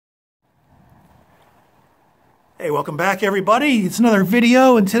Hey, welcome back everybody. It's another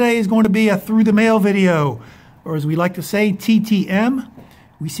video, and today is going to be a through the mail video, or as we like to say, TTM.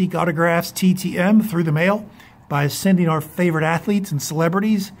 We seek autographs TTM through the mail by sending our favorite athletes and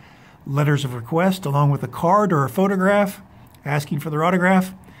celebrities letters of request along with a card or a photograph asking for their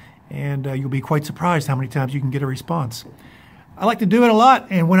autograph, and you'll be quite surprised how many times you can get a response. I like to do it a lot,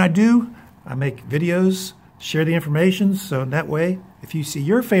 and when I do, I make videos, share the information, so in that way, if you see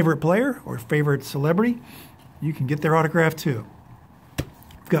your favorite player or favorite celebrity, you can get their autograph too.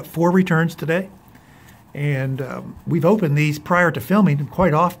 We've got 4 returns today, and we've opened these prior to filming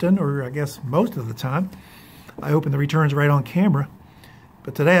quite often, or I guess most of the time. I open the returns right on camera,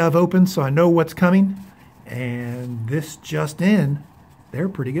 but today I've opened so I know what's coming, and this just in, they're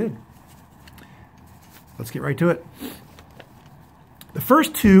pretty good. Let's get right to it. The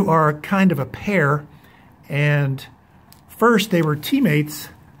first 2 are kind of a pair, and first they were teammates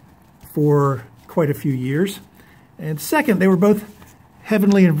for quite a few years. And second, they were both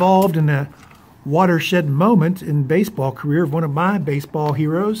heavily involved in a watershed moment in baseball career of one of my baseball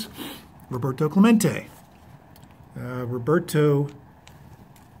heroes, Roberto Clemente. Roberto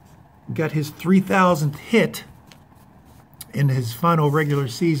got his 3,000th hit in his final regular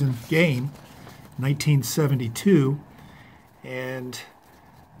season game, 1972. And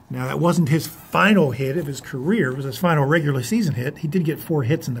now that wasn't his final hit of his career, it was his final regular season hit. He did get 4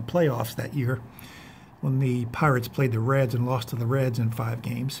 hits in the playoffs that year when the Pirates played the Reds and lost to the Reds in 5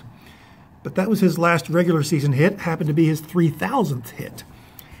 games. But that was his last regular season hit, happened to be his 3,000th hit.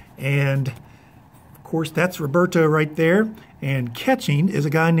 And, of course, that's Roberto right there. And catching is a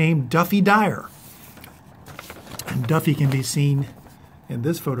guy named Duffy Dyer. And Duffy can be seen in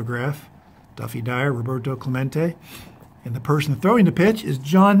this photograph. Duffy Dyer, Roberto Clemente. And the person throwing the pitch is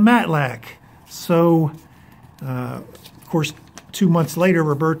Jon Matlack. So, of course, 2 months later,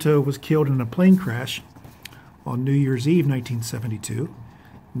 Roberto was killed in a plane crash on New Year's Eve, 1972,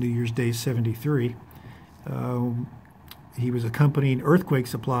 New Year's Day, 73. He was accompanying earthquake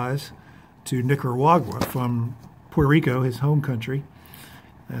supplies to Nicaragua from Puerto Rico, his home country,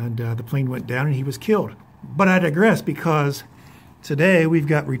 and the plane went down and he was killed. But I digress, because today we've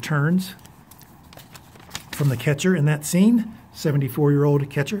got returns from the catcher in that scene, 74-year-old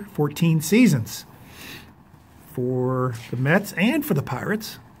catcher, 14 seasons for the Mets and for the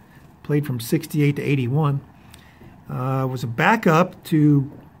Pirates. Played from 68 to 81. Was a backup to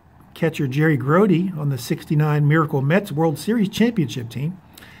catcher Jerry Grody on the 69 Miracle Mets World Series championship team.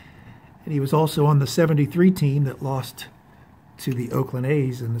 And he was also on the 73 team that lost to the Oakland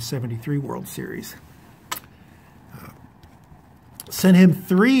A's in the 73 World Series. Sent him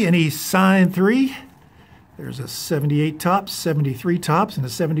 3 and he signed 3. There's a 78 tops, 73 tops, and a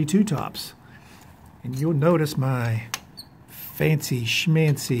 72 tops. And you'll notice my fancy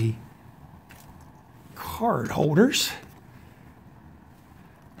schmancy card holders,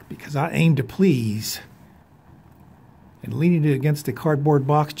 because I aim to please. And leaning it against the cardboard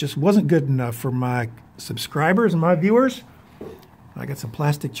box just wasn't good enough for my subscribers and my viewers. I got some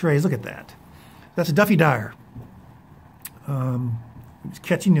plastic trays. Look at that. That's Duffy Dyer. He was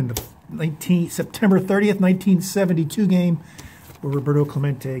catching in the September 30th, 1972 game where Roberto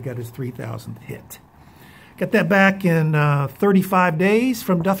Clemente got his 3,000th hit. Got that back in 35 days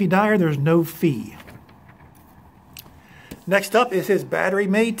from Duffy Dyer. There's no fee. Next up is his battery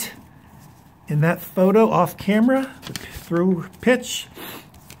mate in that photo off camera, the through pitch.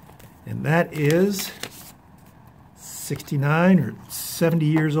 And that is 69 or 70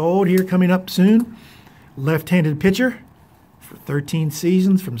 years old here, coming up soon. Left-handed pitcher for 13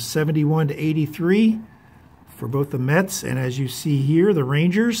 seasons from 71 to 83 for both the Mets. And as you see here, the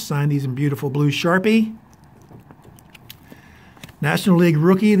Rangers signed these in beautiful blue Sharpie. National League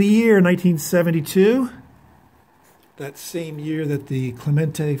Rookie of the Year, 1972. That same year that the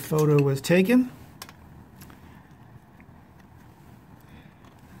Clemente photo was taken.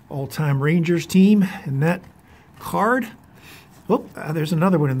 All-time Rangers team in that card. Oh, there's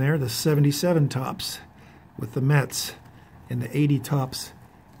another one in there, the 77 tops with the Mets and the 80 tops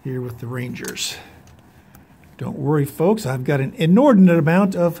here with the Rangers. Don't worry, folks, I've got an inordinate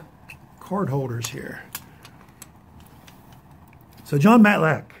amount of card holders here. So Jon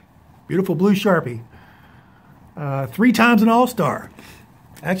Matlack, beautiful blue Sharpie. 3 times an All-Star.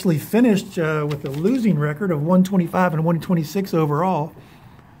 Actually finished with a losing record of 125 and 126 overall.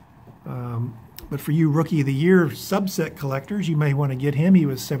 But for you Rookie of the Year subset collectors, you may want to get him. He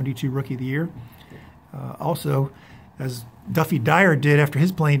was 72 Rookie of the Year. Also, as Duffy Dyer did after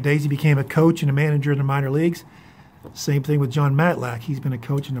his playing days, he became a coach and a manager in the minor leagues. Same thing with Jon Matlack. He's been a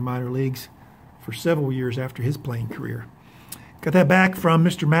coach in the minor leagues for several years after his playing career. Got that back from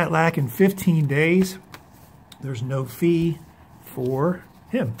Mr. Matlack in 15 days There's no fee for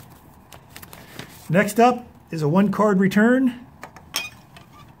him. Next up is a one-card return.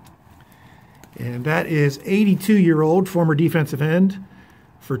 And that is 82-year-old former defensive end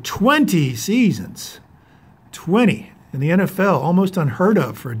for 20 seasons. 20 in the NFL, almost unheard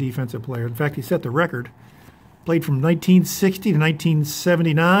of for a defensive player. In fact, he set the record. Played from 1960 to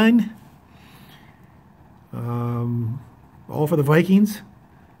 1979. All for the Vikings.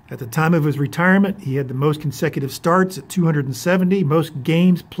 At the time of his retirement, he had the most consecutive starts at 270, most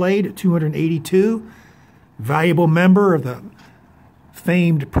games played at 282. Valuable member of the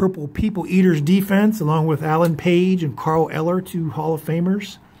famed Purple People Eaters defense, along with Alan Page and Carl Eller, two Hall of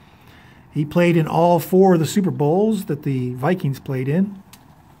Famers. He played in all 4 of the Super Bowls that the Vikings played in.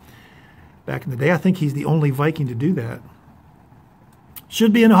 Back in the day, I think he's the only Viking to do that.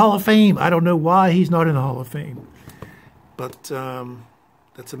 Should be in the Hall of Fame. I don't know why he's not in the Hall of Fame. But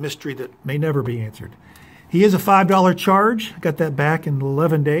that's a mystery that may never be answered. He is a $5 charge. Got that back in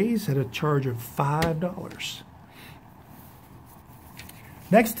 11 days at a charge of $5.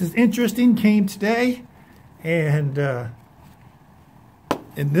 Next is interesting, came today. And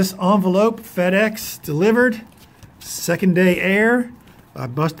in this envelope, FedEx delivered. Second day air. I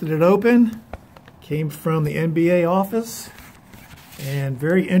busted it open. Came from the NBA office. And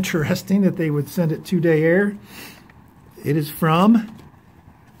very interesting that they would send it 2-day air. It is from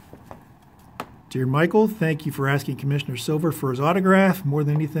Dear Michael, thank you for asking Commissioner Silver for his autograph. More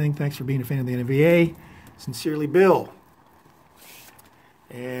than anything, thanks for being a fan of the NBA. Sincerely, Bill.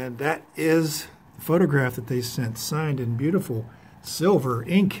 And that is the photograph that they sent, signed in beautiful silver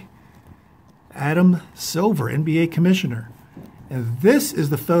ink. Adam Silver, NBA Commissioner. And this is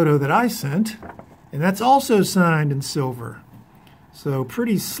the photo that I sent, and that's also signed in silver. So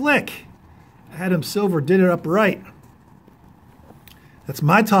pretty slick. Adam Silver did it up right. That's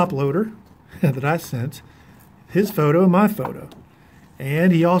my top loader that I sent. His photo and my photo.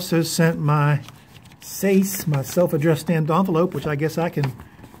 And he also sent my SACE, my self-addressed stamped envelope, which I guess I can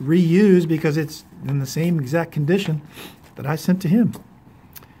reuse because it's in the same exact condition that I sent to him.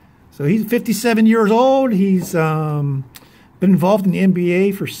 So he's 57 years old. He's been involved in the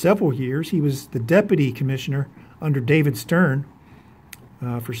NBA for several years. He was the deputy commissioner under David Stern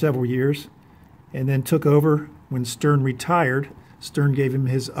for several years, and then took over when Stern retired. Stern gave him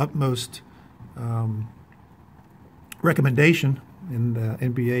his utmost recommendation, and the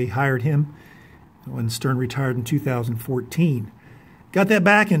NBA hired him when Stern retired in 2014. Got that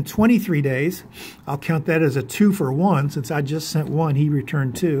back in 23 days. I'll count that as a 2 for 1 since I just sent 1. He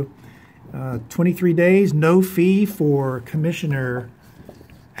returned 2. 23 days, no fee for Commissioner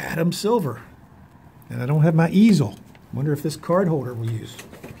Adam Silver. And I don't have my easel. Wonder if this card holder will use.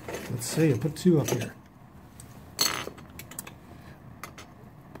 Let's see. I'll put 2 up here.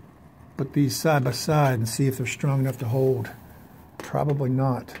 Put these side by side and see if they're strong enough to hold. Probably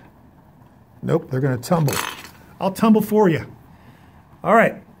not. Nope, they're going to tumble. I'll tumble for you. All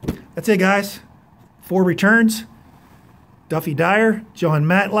right. That's it, guys. 4 returns. Duffy Dyer, Jon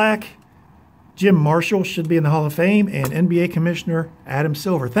Matlack, Jim Marshall should be in the Hall of Fame, and NBA Commissioner Adam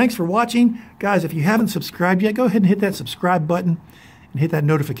Silver. Thanks for watching. Guys, if you haven't subscribed yet, go ahead and hit that subscribe button and hit that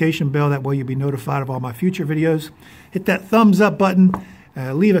notification bell. That way you'll be notified of all my future videos. Hit that thumbs up button.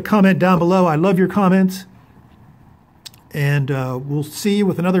 Leave a comment down below. I love your comments. And we'll see you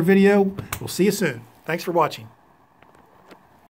with another video. We'll see you soon. Thanks for watching.